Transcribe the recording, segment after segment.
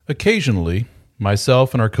Occasionally,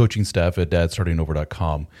 myself and our coaching staff at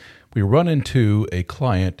dadstartingover.com, we run into a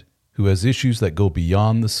client who has issues that go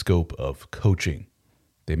beyond the scope of coaching.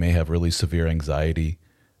 They may have really severe anxiety,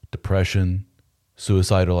 depression,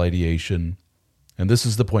 suicidal ideation, and this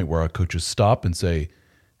is the point where our coaches stop and say,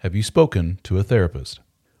 have you spoken to a therapist?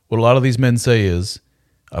 What a lot of these men say is,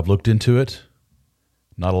 I've looked into it,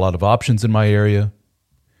 not a lot of options in my area,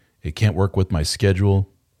 it can't work with my schedule,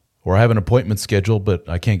 or I have an appointment scheduled, but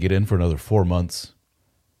I can't get in for another 4 months.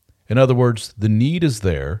 In other words, the need is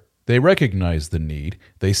there. They recognize the need.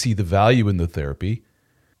 They see the value in the therapy,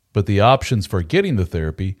 but the options for getting the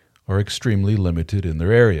therapy are extremely limited in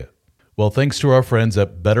their area. Well, thanks to our friends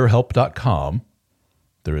at betterhelp.com,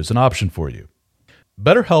 there is an option for you.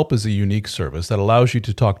 BetterHelp is a unique service that allows you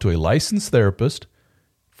to talk to a licensed therapist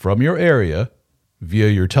from your area via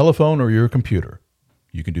your telephone or your computer.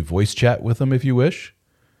 You can do voice chat with them if you wish.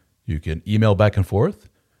 You can email back and forth.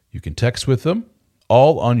 You can text with them,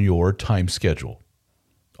 all on your time schedule,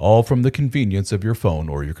 all from the convenience of your phone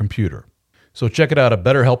or your computer. So check it out at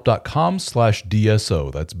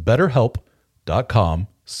betterhelp.com/DSO. That's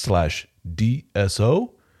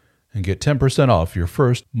betterhelp.com/DSO and get 10% off your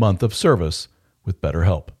first month of service with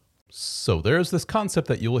BetterHelp. So there's this concept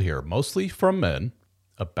that you will hear mostly from men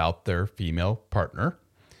about their female partner,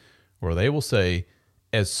 where they will say,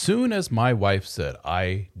 as soon as my wife said,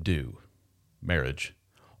 I do, marriage,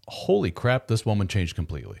 holy crap, this woman changed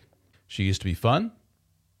completely. She used to be fun,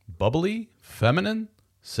 bubbly, feminine,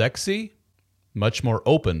 sexy, much more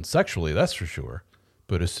open sexually, that's for sure.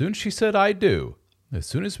 But as soon as she said, I do, as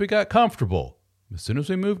soon as we got comfortable, as soon as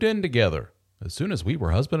we moved in together, as soon as we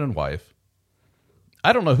were husband and wife,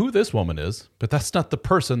 I don't know who this woman is, but that's not the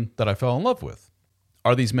person that I fell in love with.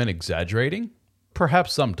 Are these men exaggerating?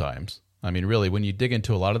 Perhaps sometimes. I mean, really, when you dig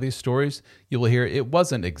into a lot of these stories, you will hear it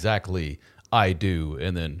wasn't exactly I do,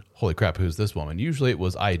 and then, holy crap, who's this woman? Usually it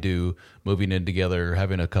was I do, moving in together,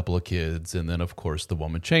 having a couple of kids, and then, of course, the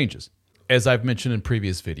woman changes. As I've mentioned in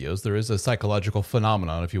previous videos, there is a psychological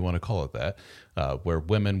phenomenon, if you want to call it that, where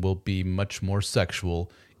women will be much more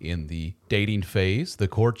sexual in the dating phase, the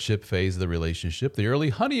courtship phase of the relationship, the early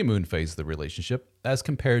honeymoon phase of the relationship, as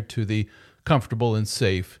compared to the comfortable and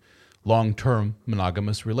safe long-term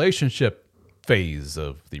monogamous relationship phase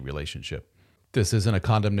of the relationship. This isn't a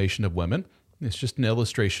condemnation of women. It's just an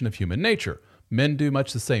illustration of human nature. Men do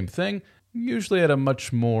much the same thing, usually at a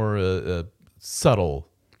much more subtle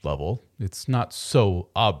level. It's not so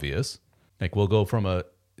obvious. Like we'll go from a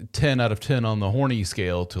 10 out of 10 on the horny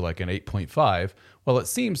scale to like an 8.5. Well, it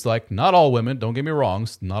seems like not all women, don't get me wrong,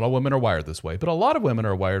 not all women are wired this way, but a lot of women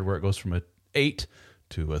are wired where it goes from a 8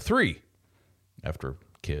 to a 3 after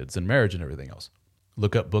kids and marriage and everything else.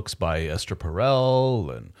 Look up books by Esther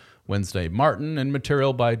Perel and Wednesday Martin and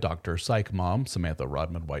material by Dr. Psych Mom, Samantha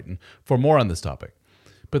Rodman Whiten, for more on this topic.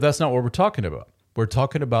 But that's not what we're talking about. We're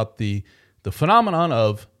talking about the phenomenon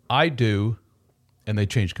of I do, and they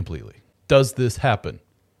change completely. Does this happen?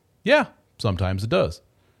 Yeah, sometimes it does.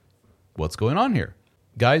 What's going on here?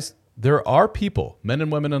 Guys, there are people, men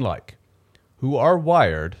and women alike, who are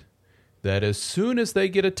wired that as soon as they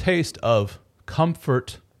get a taste of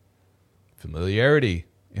comfort, familiarity,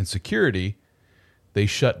 and security, they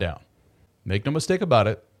shut down. Make no mistake about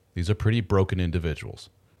it, these are pretty broken individuals.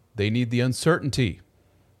 They need the uncertainty.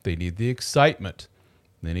 They need the excitement.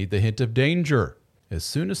 They need the hint of danger. As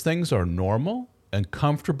soon as things are normal and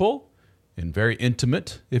comfortable and very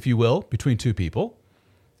intimate, if you will, between two people,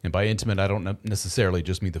 and by intimate, I don't necessarily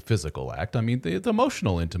just mean the physical act. I mean the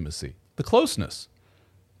emotional intimacy, the closeness.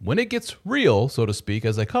 When it gets real, so to speak,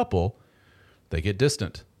 as a couple, they get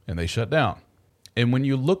distant and they shut down. And when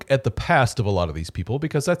you look at the past of a lot of these people,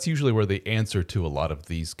 because that's usually where the answer to a lot of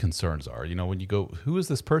these concerns are. You know, when you go, who is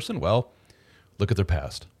this person? Well, look at their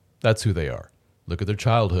past. That's who they are. Look at their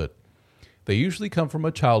childhood. They usually come from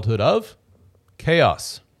a childhood of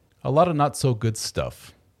chaos. A lot of not so good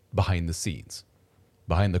stuff behind the scenes,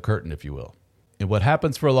 behind the curtain, if you will. And what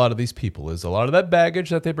happens for a lot of these people is a lot of that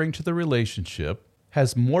baggage that they bring to the relationship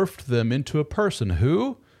has morphed them into a person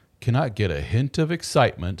who cannot get a hint of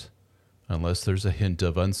excitement unless there's a hint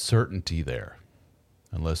of uncertainty there,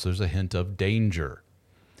 unless there's a hint of danger.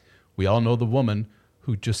 We all know the woman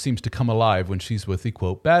who just seems to come alive when she's with the,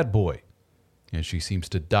 quote, bad boy, and she seems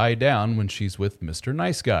to die down when she's with Mr.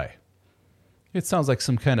 Nice Guy. It sounds like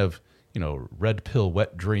some kind of, red pill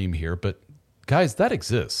wet dream here, but guys, that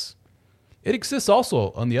exists. It exists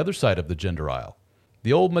also on the other side of the gender aisle.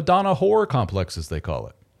 The old Madonna horror complex, as they call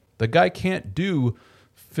it. The guy can't do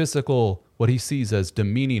physical, what he sees as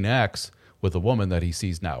demeaning acts with a woman that he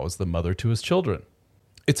sees now as the mother to his children.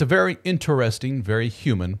 It's a very interesting, very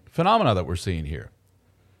human phenomena that we're seeing here.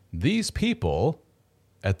 These people,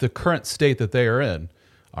 at the current state that they are in,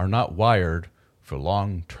 are not wired for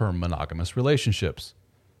long-term monogamous relationships.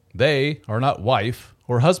 They are not wife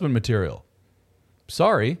or husband material.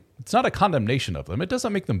 Sorry, it's not a condemnation of them. It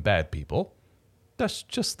doesn't make them bad people. That's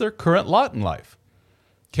just their current lot in life.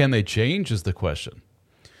 Can they change is the question.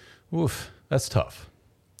 Oof, that's tough.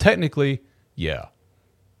 Technically, yeah.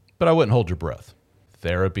 But I wouldn't hold your breath.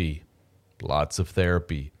 Therapy. Lots of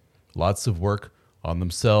therapy. Lots of work on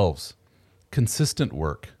themselves. Consistent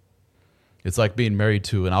work. It's like being married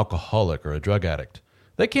to an alcoholic or a drug addict.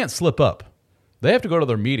 They can't slip up. They have to go to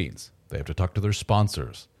their meetings. They have to talk to their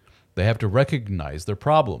sponsors. They have to recognize their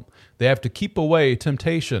problem. They have to keep away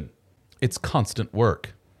temptation. It's constant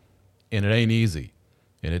work. And it ain't easy.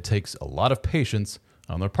 And it takes a lot of patience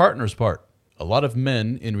on their partner's part. A lot of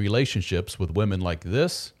men in relationships with women like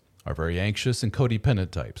this are very anxious and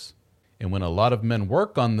codependent types. And when a lot of men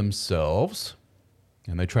work on themselves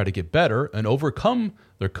and they try to get better and overcome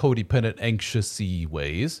their codependent, anxious-y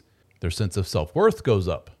ways, their sense of self-worth goes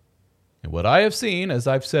up. And what I have seen, as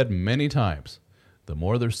I've said many times, the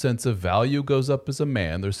more their sense of value goes up as a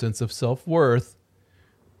man, their sense of self-worth,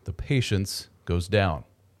 the patience goes down.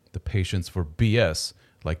 The patience for BS,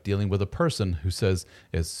 like dealing with a person who says,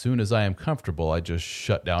 as soon as I am comfortable, I just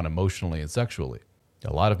shut down emotionally and sexually.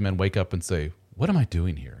 A lot of men wake up and say, what am I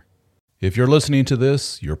doing here? If you're listening to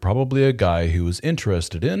this, you're probably a guy who is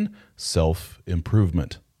interested in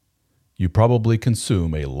self-improvement. You probably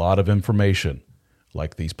consume a lot of information,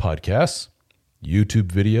 like these podcasts, YouTube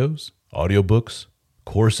videos, audiobooks,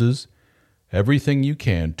 courses, everything you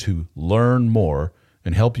can to learn more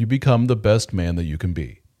and help you become the best man that you can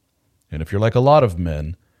be. And if you're like a lot of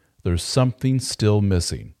men, there's something still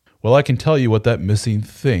missing. Well, I can tell you what that missing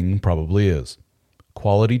thing probably is.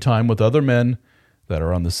 Quality time with other men that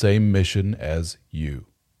are on the same mission as you.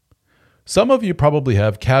 Some of you probably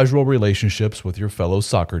have casual relationships with your fellow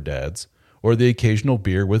soccer dads or the occasional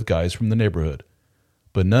beer with guys from the neighborhood,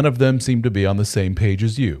 but none of them seem to be on the same page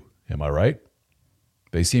as you. Am I right?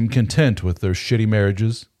 They seem content with their shitty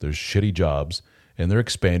marriages, their shitty jobs, and their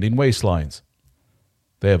expanding waistlines.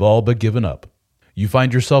 They have all but given up. You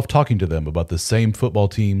find yourself talking to them about the same football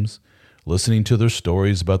teams, listening to their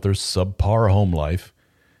stories about their subpar home life,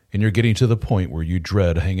 and you're getting to the point where you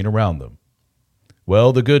dread hanging around them.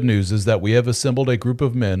 Well, the good news is that we have assembled a group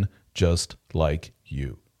of men just like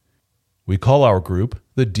you. We call our group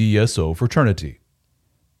the DSO Fraternity.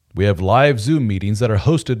 We have live Zoom meetings that are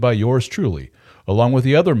hosted by yours truly, along with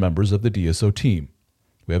the other members of the DSO team.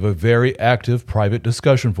 We have a very active private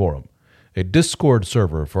discussion forum, a Discord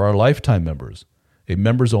server for our lifetime members, a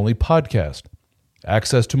members-only podcast,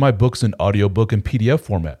 access to my books in audiobook and PDF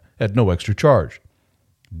format at no extra charge,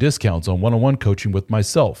 discounts on one-on-one coaching with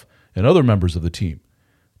myself and other members of the team,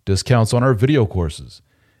 discounts on our video courses,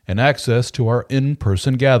 and access to our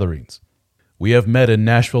in-person gatherings. We have met in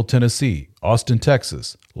Nashville, Tennessee, Austin,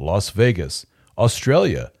 Texas, Las Vegas,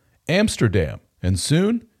 Australia, Amsterdam, and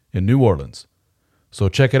soon in New Orleans. So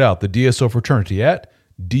check it out, the DSO Fraternity at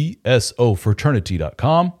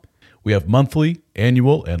dsofraternity.com. We have monthly,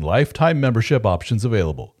 annual, and lifetime membership options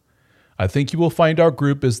available. I think you will find our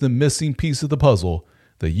group is the missing piece of the puzzle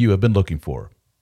that you have been looking for.